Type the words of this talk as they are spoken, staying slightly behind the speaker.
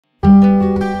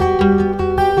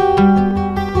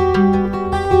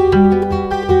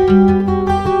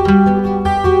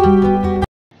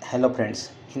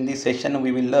friends, in this session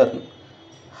we will learn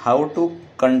how to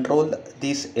control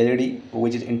this LED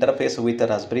which is interface with the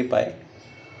Raspberry Pi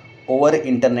over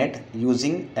internet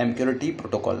using MQTT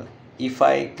protocol. If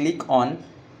I click on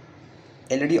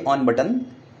LED on button,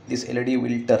 this LED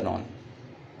will turn on.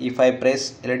 If I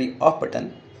press LED off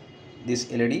button,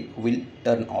 this LED will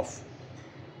turn off.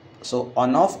 So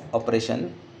on off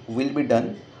operation will be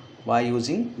done by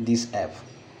using this app.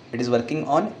 It is working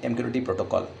on MQTT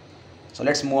protocol. So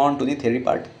let's move on to the theory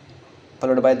part,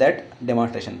 followed by that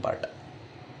demonstration part.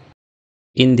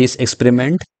 In this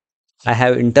experiment, I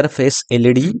have interface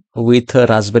LED with a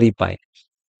Raspberry Pi.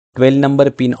 12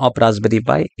 number pin of Raspberry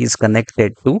Pi is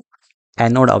connected to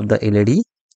anode of the LED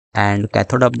and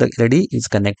cathode of the LED is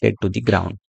connected to the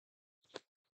ground.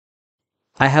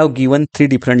 I have given 3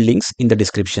 different links in the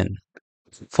description.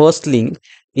 First link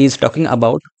is talking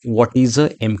about what is a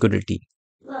MQTT.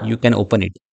 You can open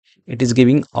it. It is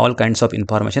giving all kinds of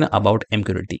information about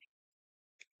MQTT.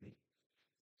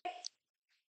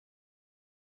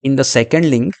 In the second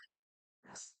link,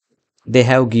 they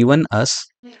have given us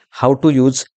how to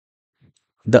use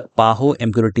the Paho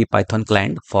MQTT Python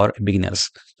client for beginners.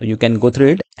 So you can go through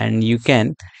it and you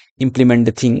can implement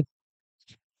the thing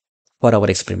for our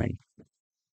experiment.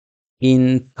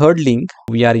 In third link,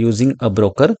 we are using a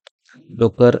broker.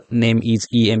 Broker name is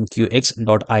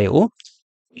emqx.io.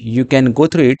 You can go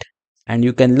through it and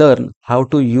you can learn how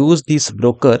to use this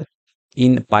broker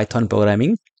in Python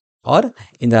programming or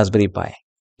in Raspberry Pi.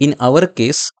 In our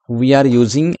case, we are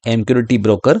using MQTT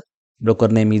broker. Broker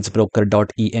name is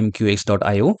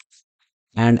broker.emqx.io.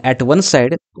 And at one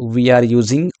side, we are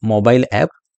using mobile app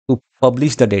to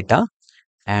publish the data.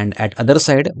 And at other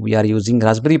side, we are using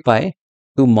Raspberry Pi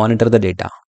to monitor the data.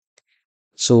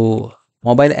 So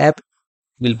mobile app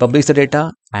will publish the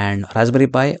data and Raspberry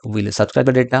Pi will subscribe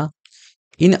the data.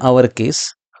 In our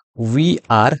case, we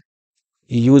are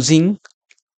using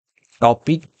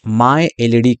topic my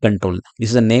LED control. This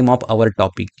is the name of our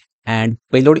topic and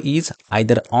payload is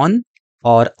either on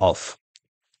or off.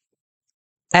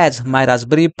 As my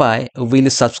Raspberry Pi will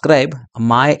subscribe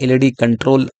my LED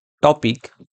control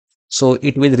topic, so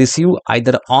it will receive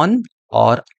either on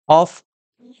or off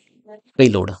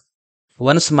payload.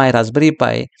 Once my Raspberry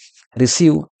Pi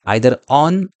receive either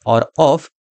on or off,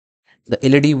 the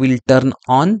LED will turn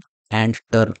on and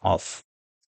turn off.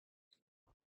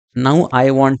 Now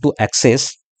I want to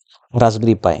access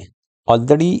Raspberry Pi.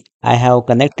 Already I have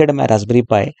connected my Raspberry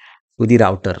Pi to the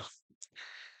router.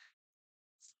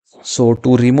 So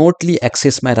to remotely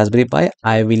access my Raspberry Pi,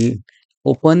 I will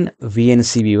open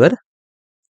VNC viewer.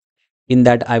 In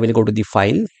that I will go to the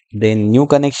file, then new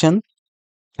connection,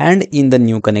 and in the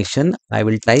new connection I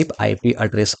will type IP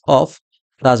address of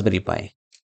Raspberry Pi.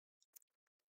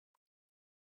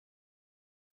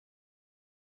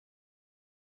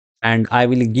 And I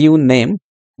will give name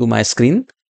to my screen.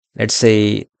 Let's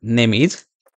say name is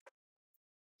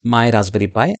my Raspberry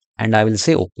Pi and I will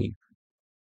say OK.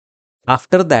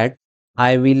 After that,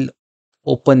 I will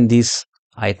open this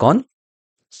icon.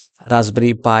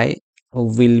 Raspberry Pi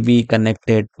will be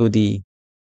connected to the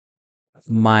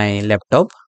my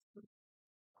laptop.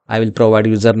 I will provide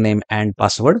username and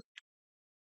password.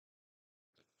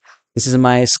 This is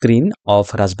my screen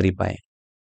of Raspberry Pi.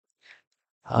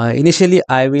 Initially,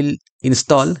 I will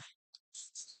install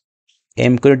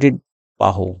MQTT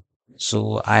Paho.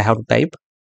 So I have to type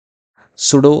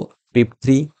sudo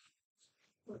pip3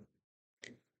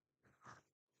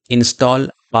 install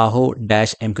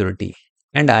paho-mqtt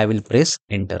and I will press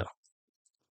enter.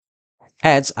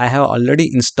 As I have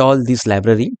already installed this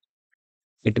library,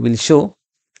 it will show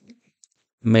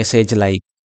message like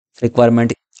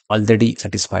requirement already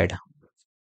satisfied.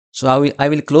 So I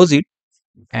will close it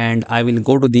and I will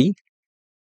go to the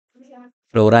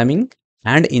programming,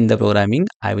 and in the programming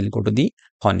I will go to the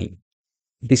honey.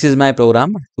 This is my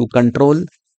program to control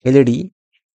LED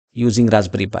using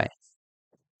Raspberry Pi.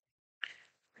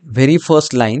 Very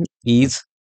first line is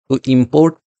to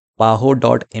import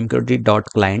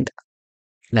paho.mqtt.client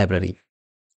library.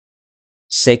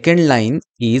 Second line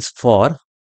is for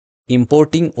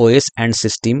importing OS and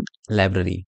system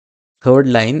library. Third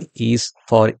line is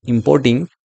for importing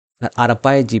the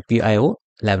RPI GPIO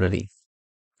library.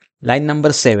 Line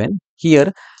number 7,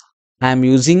 here I am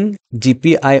using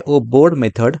GPIO board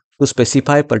method to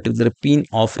specify particular pin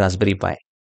of Raspberry Pi.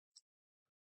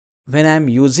 When I am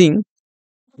using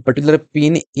a particular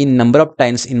pin in number of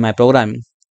times in my program,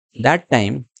 that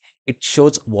time it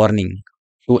shows warning.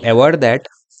 To avoid that,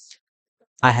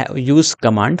 I have used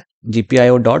command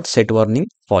gpio.setWarning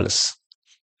false.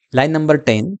 Line number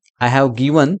 10, I have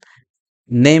given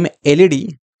name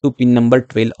LED to pin number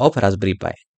 12 of Raspberry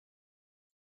Pi.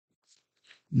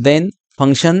 Then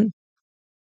function,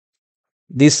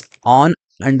 this on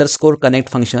underscore connect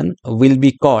function will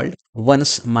be called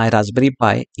once my Raspberry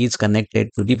Pi is connected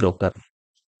to the broker.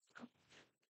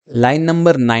 Line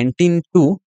number 19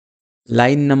 to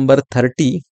line number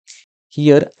 30,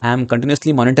 here I am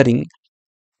continuously monitoring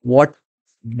what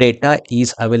data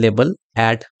is available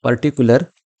at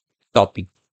particular topic.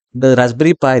 The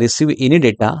Raspberry Pi receive any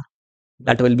data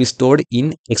that will be stored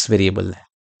in X variable,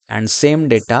 and same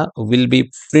data will be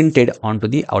printed onto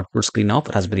the output screen of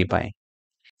Raspberry Pi.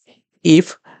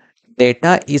 If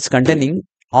data is containing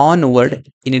on word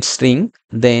in its string,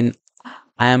 then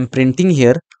I am printing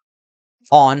here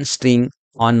on string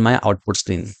on my output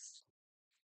screen.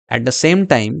 At the same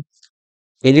time,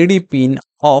 LED pin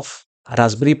of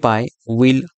Raspberry Pi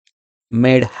will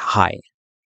made high.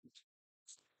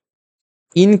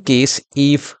 In case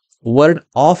if word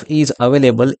off is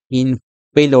available in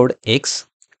payload X,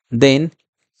 then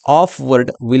off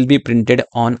word will be printed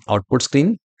on output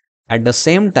screen. At the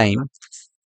same time,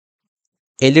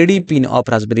 LED pin of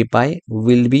Raspberry Pi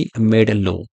will be made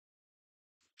low.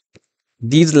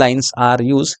 These lines are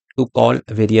used to call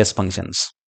various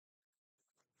functions.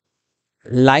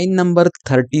 Line number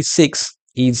 36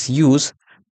 is used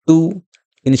to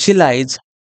initialize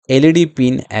LED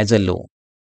pin as a low.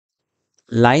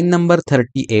 Line number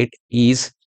 38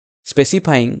 is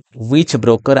specifying which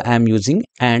broker I am using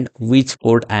and which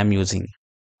port I am using.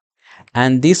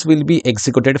 And this will be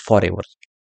executed forever.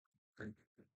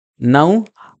 Now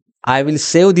I will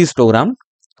save this program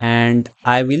and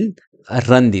I will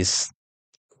run this.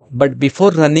 But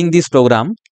before running this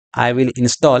program, I will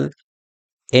install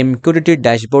MQTT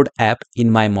dashboard app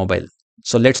in my mobile.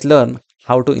 So let's learn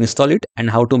how to install it and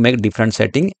how to make different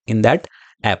setting in that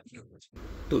app.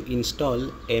 To install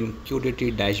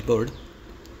MQTT dashboard,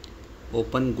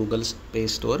 open Google Play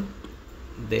Store,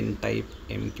 then type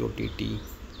MQTT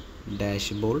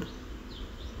dashboard.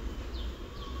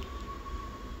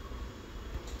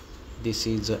 This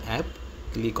is the app.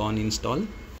 Click on install.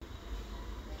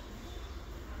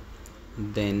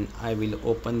 Then I will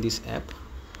open this app.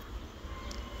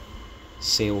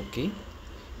 Say OK.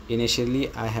 Initially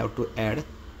I have to add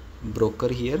broker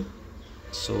here,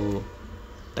 so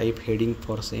type heading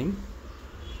for same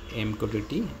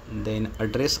MQTT, then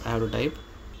address I have to type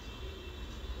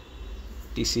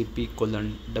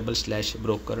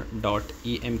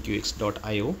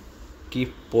tcp:/broker.emqx.io.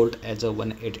 keep port as a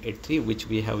 1883, which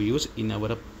we have used in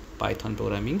our Python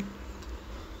programming.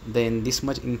 Then this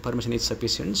much information is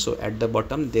sufficient, so at the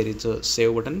bottom there is a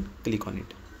save button, click on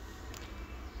it.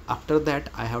 After that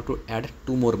I have to add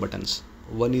two more buttons.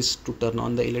 One is to turn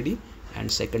on the LED and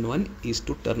second one is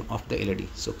to turn off the LED.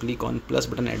 So click on plus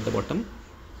button at the bottom,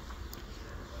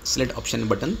 select option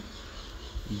button,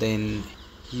 then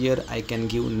here I can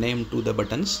give name to the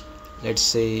buttons. Let's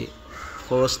say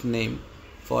first name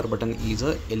for button is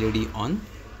a LED on.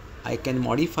 I can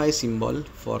modify symbol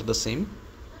for the same.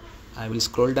 I will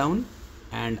scroll down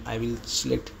and I will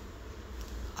select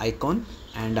icon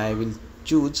and I will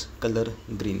choose color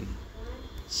green.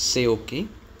 Say OK.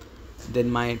 Then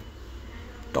my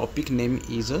topic name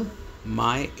is a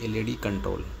my LED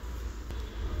control.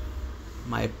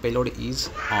 My payload is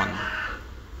on.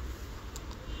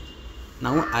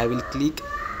 Now I will click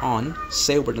on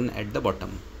save button at the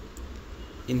bottom.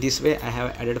 In this way I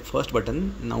have added first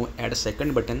button. Now add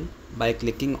second button by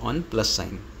clicking on plus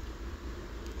sign.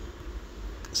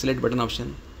 Select button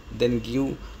option, then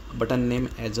give button name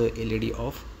as a LED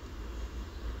off.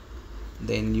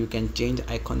 Then you can change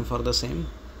icon for the same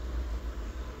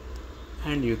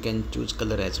and you can choose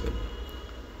color as well.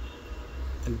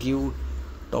 Give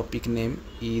topic name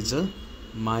is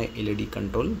my LED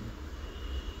control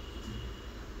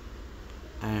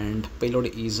and payload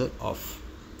is off.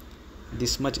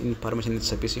 This much information is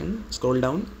sufficient. Scroll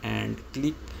down and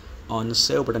click on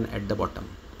save button at the bottom.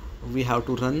 We have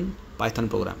to run Python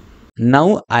program.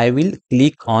 Now I will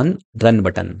click on run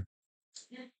button.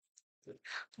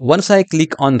 Once I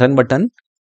click on run button,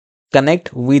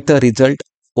 connect with a result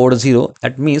port 0.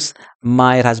 That means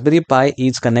my Raspberry Pi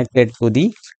is connected to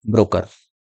the broker.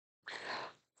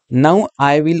 Now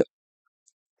I will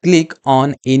click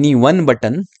on any one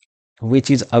button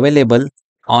which is available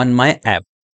on my app.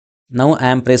 Now I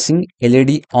am pressing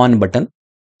LED on button.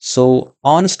 So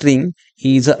on string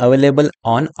is available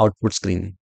on output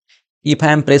screen. If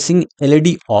I am pressing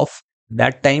LED off,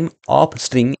 that time off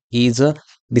string is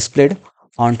displayed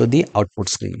onto the output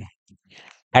screen.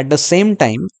 At the same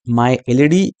time, my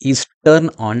LED is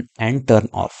turn on and turn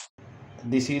off.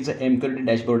 This is a MQTT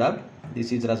dashboard app.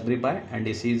 This is Raspberry Pi and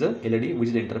this is a LED which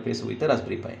is interface with the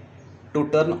Raspberry Pi. To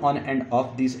turn on and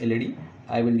off this LED,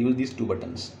 I will use these two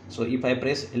buttons. So if I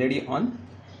press LED on,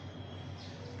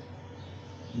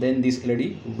 then this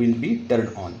LED will be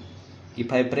turned on.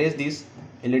 If I press this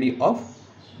LED off,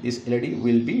 this LED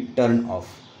will be turned off.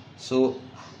 So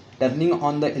turning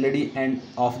on the LED and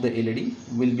off the LED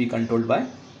will be controlled by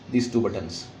these two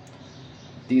buttons.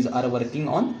 These are working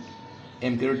on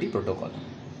MQTT protocol.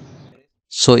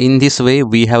 So in this way,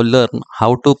 we have learned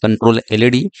how to control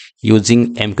LED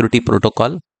using MQTT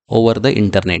protocol over the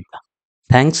internet.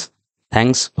 Thanks.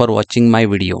 Thanks for watching my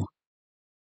video.